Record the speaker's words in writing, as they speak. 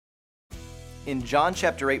In John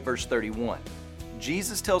chapter 8, verse 31,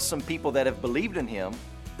 Jesus tells some people that have believed in him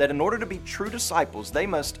that in order to be true disciples, they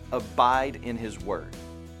must abide in his word.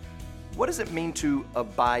 What does it mean to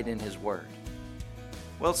abide in his word?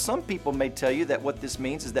 Well, some people may tell you that what this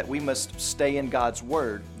means is that we must stay in God's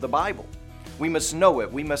word, the Bible. We must know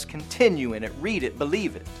it, we must continue in it, read it,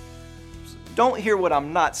 believe it. Don't hear what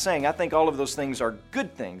I'm not saying. I think all of those things are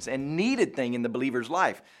good things and needed thing in the believer's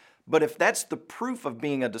life. But if that's the proof of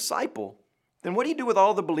being a disciple, then what do you do with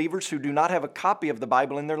all the believers who do not have a copy of the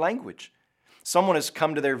Bible in their language? Someone has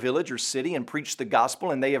come to their village or city and preached the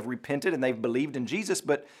gospel, and they have repented and they've believed in Jesus,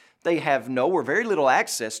 but they have no or very little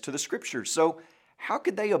access to the scriptures. So how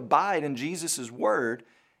could they abide in Jesus' word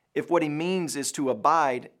if what he means is to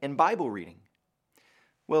abide in Bible reading?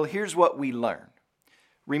 Well, here's what we learn.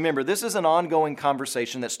 Remember, this is an ongoing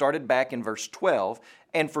conversation that started back in verse 12,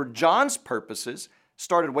 and for John's purposes,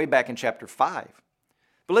 started way back in chapter 5.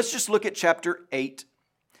 But let's just look at chapter 8.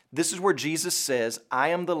 This is where Jesus says, I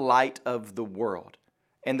am the light of the world.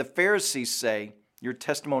 And the Pharisees say, your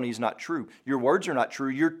testimony is not true. Your words are not true.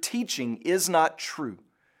 Your teaching is not true.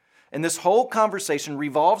 And this whole conversation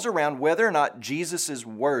revolves around whether or not Jesus'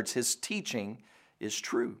 words, his teaching, is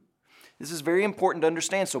true. This is very important to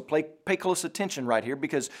understand, so pay close attention right here,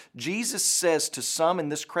 because Jesus says to some in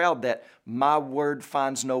this crowd that my word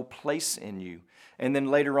finds no place in you. And then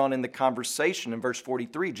later on in the conversation in verse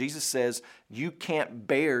 43, Jesus says, you can't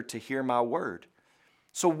bear to hear my word.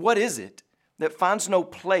 So what is it that finds no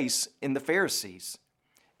place in the Pharisees?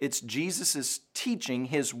 It's Jesus' teaching,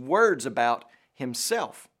 his words about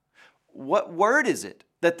himself. What word is it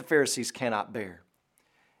that the Pharisees cannot bear?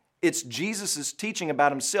 It's Jesus' teaching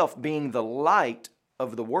about himself being the light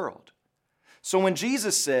of the world. So when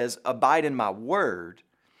Jesus says, abide in my word,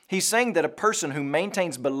 he's saying that a person who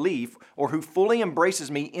maintains belief or who fully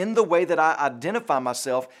embraces me in the way that I identify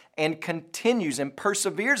myself and continues and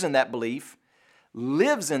perseveres in that belief,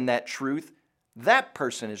 lives in that truth, that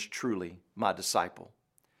person is truly my disciple.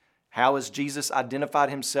 How has Jesus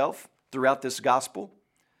identified himself throughout this gospel?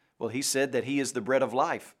 Well, he said that he is the bread of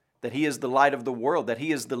life, that he is the light of the world, that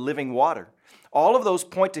he is the living water. All of those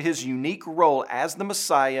point to his unique role as the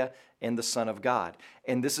Messiah and the Son of God.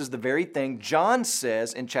 And this is the very thing John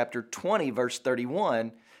says in chapter 20, verse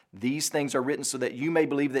 31, these things are written so that you may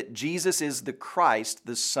believe that Jesus is the Christ,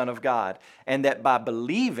 the Son of God, and that by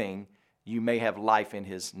believing you may have life in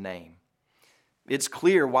his name. It's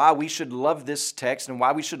clear why we should love this text and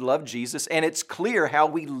why we should love Jesus, and it's clear how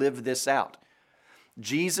we live this out.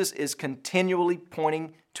 Jesus is continually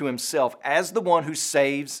pointing to himself as the one who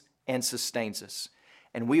saves and sustains us.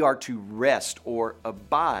 And we are to rest or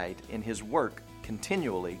abide in his work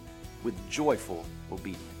continually with joyful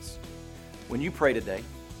obedience. When you pray today,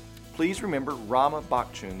 please remember Rama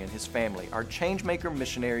Bakchung and his family, our Changemaker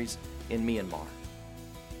missionaries in Myanmar.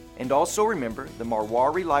 And also remember the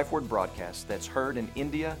Marwari Life Word broadcast that's heard in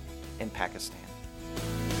India and Pakistan.